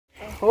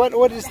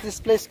what is this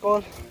place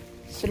called?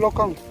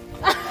 Shillong.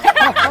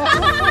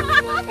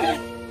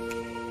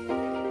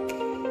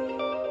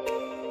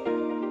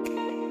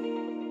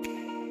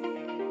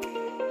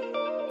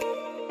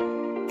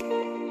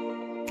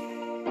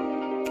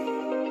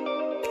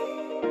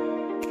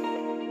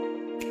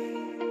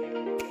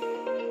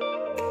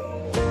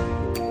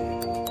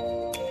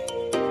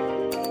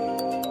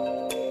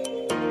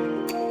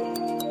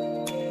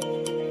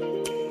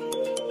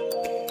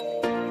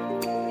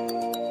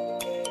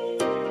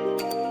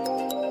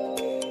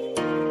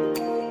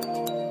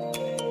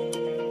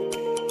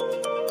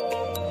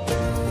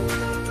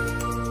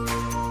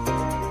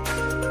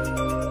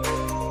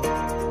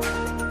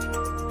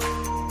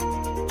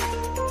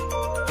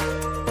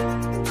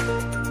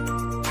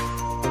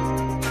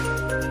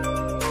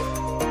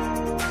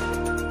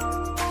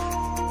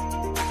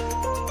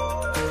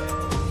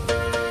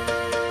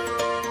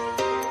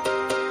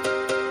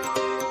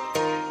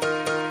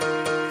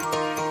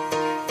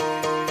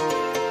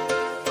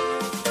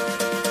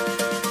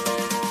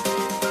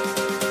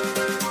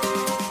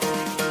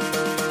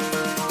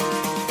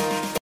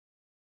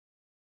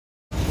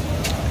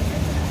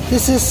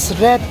 This is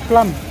red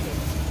plum.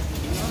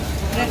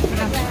 Red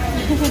plum.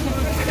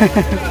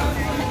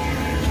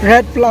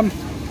 Red plum.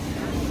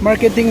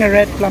 Marketing a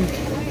red plum.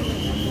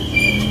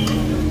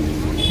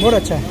 बहुत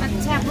अच्छा है.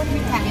 अच्छा, बहुत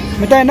मीठा है.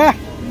 मीठा है ना?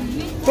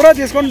 पूरा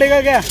डिस्काउंट देगा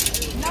क्या? ना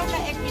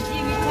 1 kg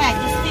मीठा है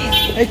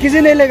किसने? 1 kg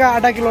नहीं लेगा,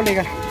 आधा किलो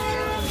लेगा.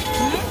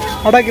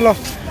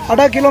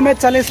 आधा किलो में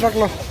 40 रख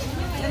लो.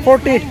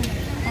 40.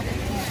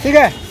 ठीक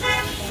है?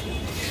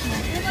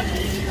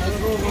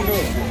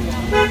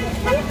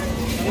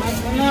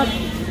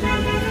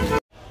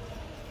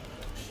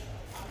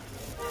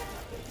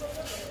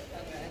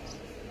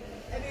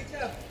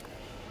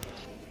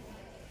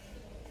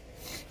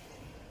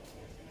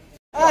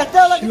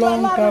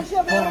 Shillong ka farm.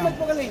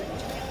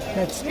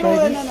 Let's try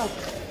this.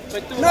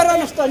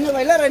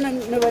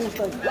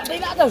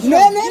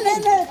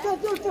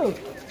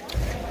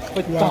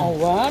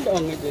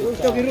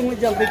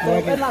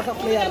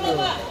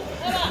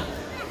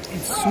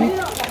 It's sweet.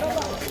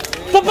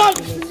 A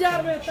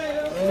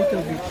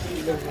little bit.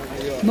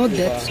 Not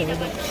that sour,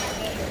 but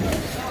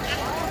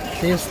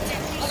taste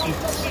sweet.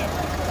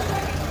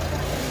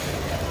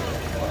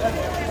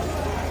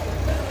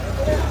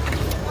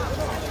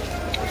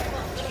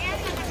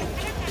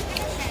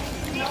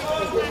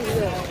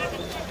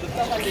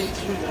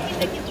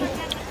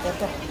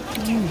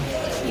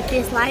 It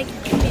tastes like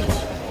fish.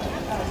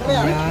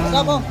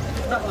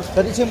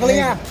 Tadi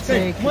simpelnya.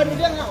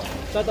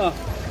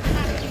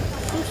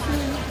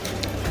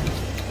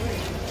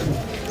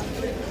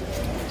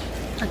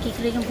 Aki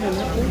kering belum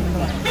aku.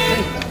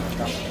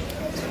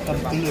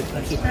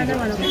 Ada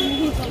mana?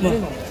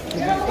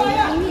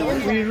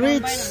 We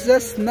reached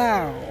just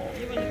now.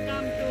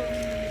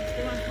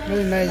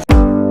 Very nice.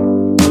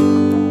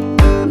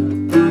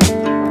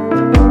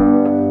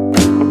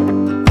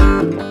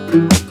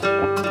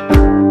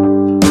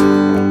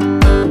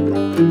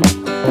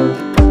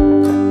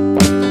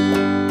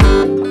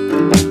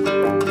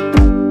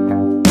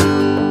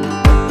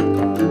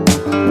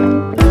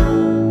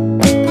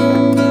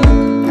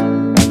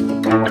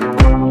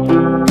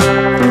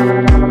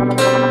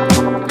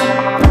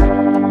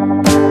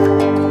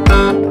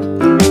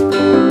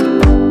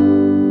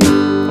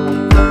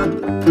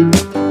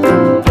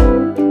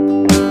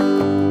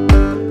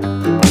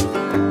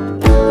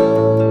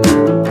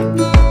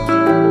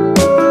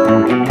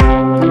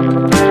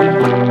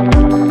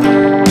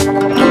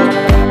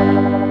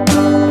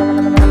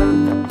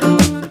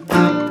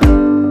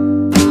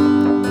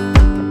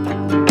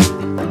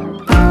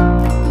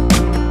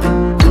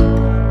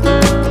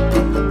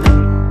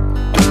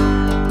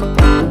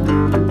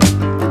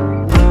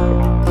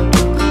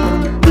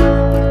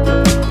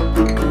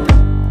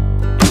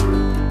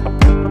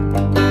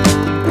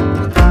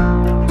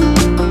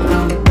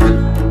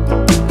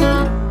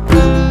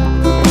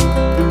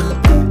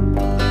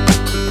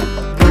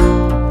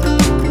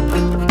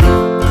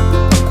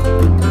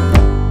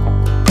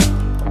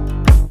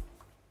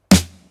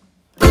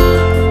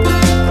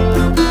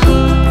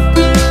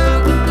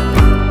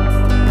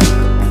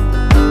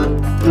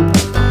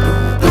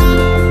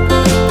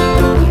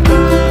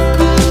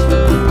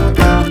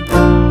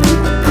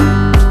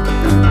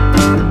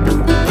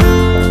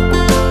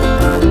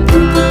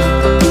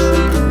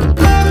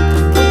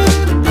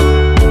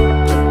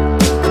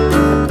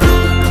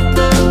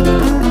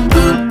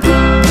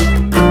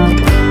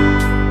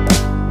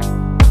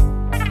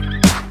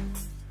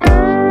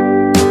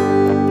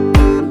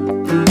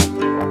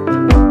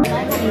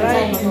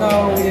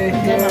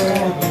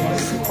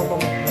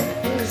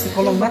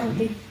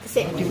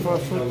 Looking for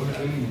food.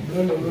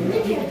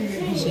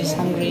 She's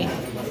hungry.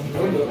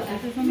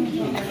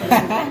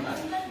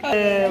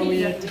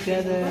 We are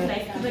together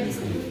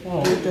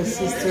with the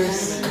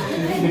sisters.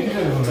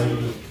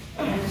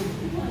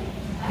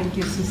 Thank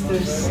you,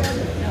 sisters.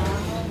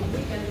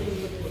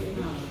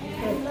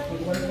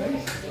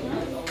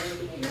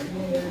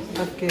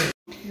 Okay.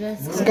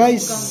 So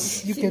guys,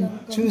 you can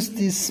choose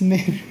this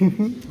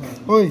menu.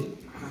 Oi.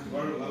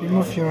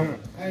 Remove your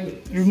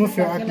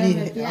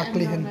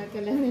ugly hand.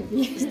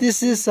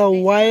 This is a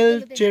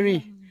wild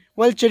cherry.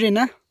 Wild cherry,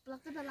 na?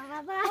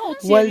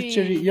 Wild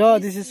cherry. Yeah,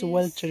 this is a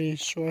wild cherry.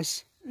 Show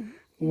us.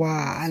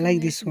 Wow, I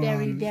like this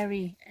one.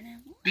 Berry.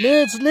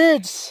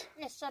 Lids.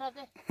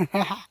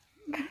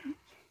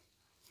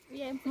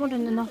 More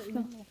than enough.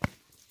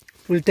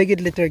 We'll take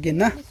it later again,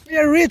 na? We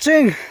are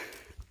reaching,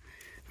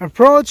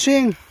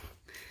 approaching.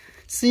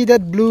 See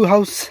that blue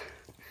house,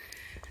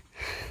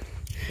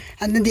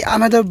 and then the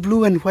another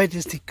blue and white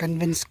is the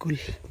convent school.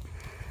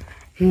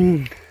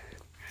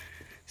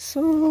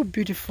 So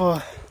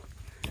beautiful.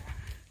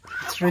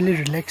 It's really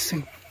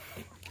relaxing.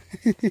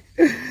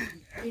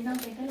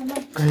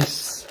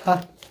 Guys,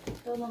 and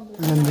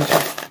then we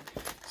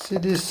see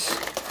this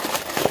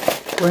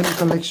coin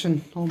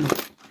collection. Oh my,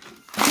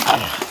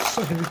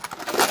 so heavy.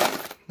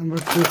 Number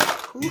 2.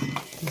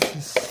 This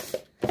is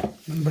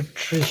number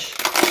 3.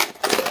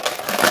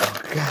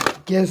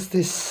 God, guess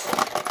this.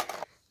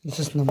 This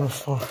is number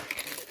 4.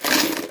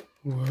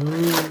 Whoa.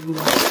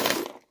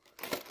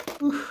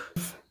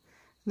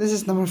 This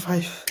is number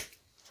 5.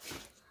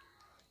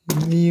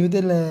 Nhiều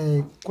đây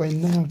là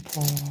quên nào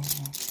po.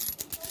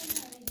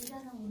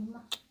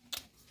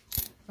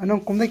 Anh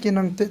cũng thấy kia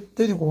năng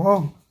tới được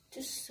không?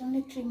 Just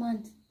only 3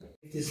 months.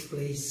 This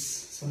place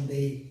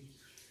someday,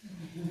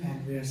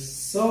 and we are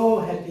so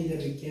happy that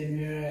we came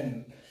here,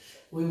 and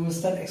we will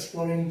start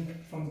exploring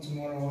from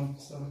tomorrow on.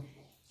 So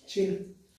chill.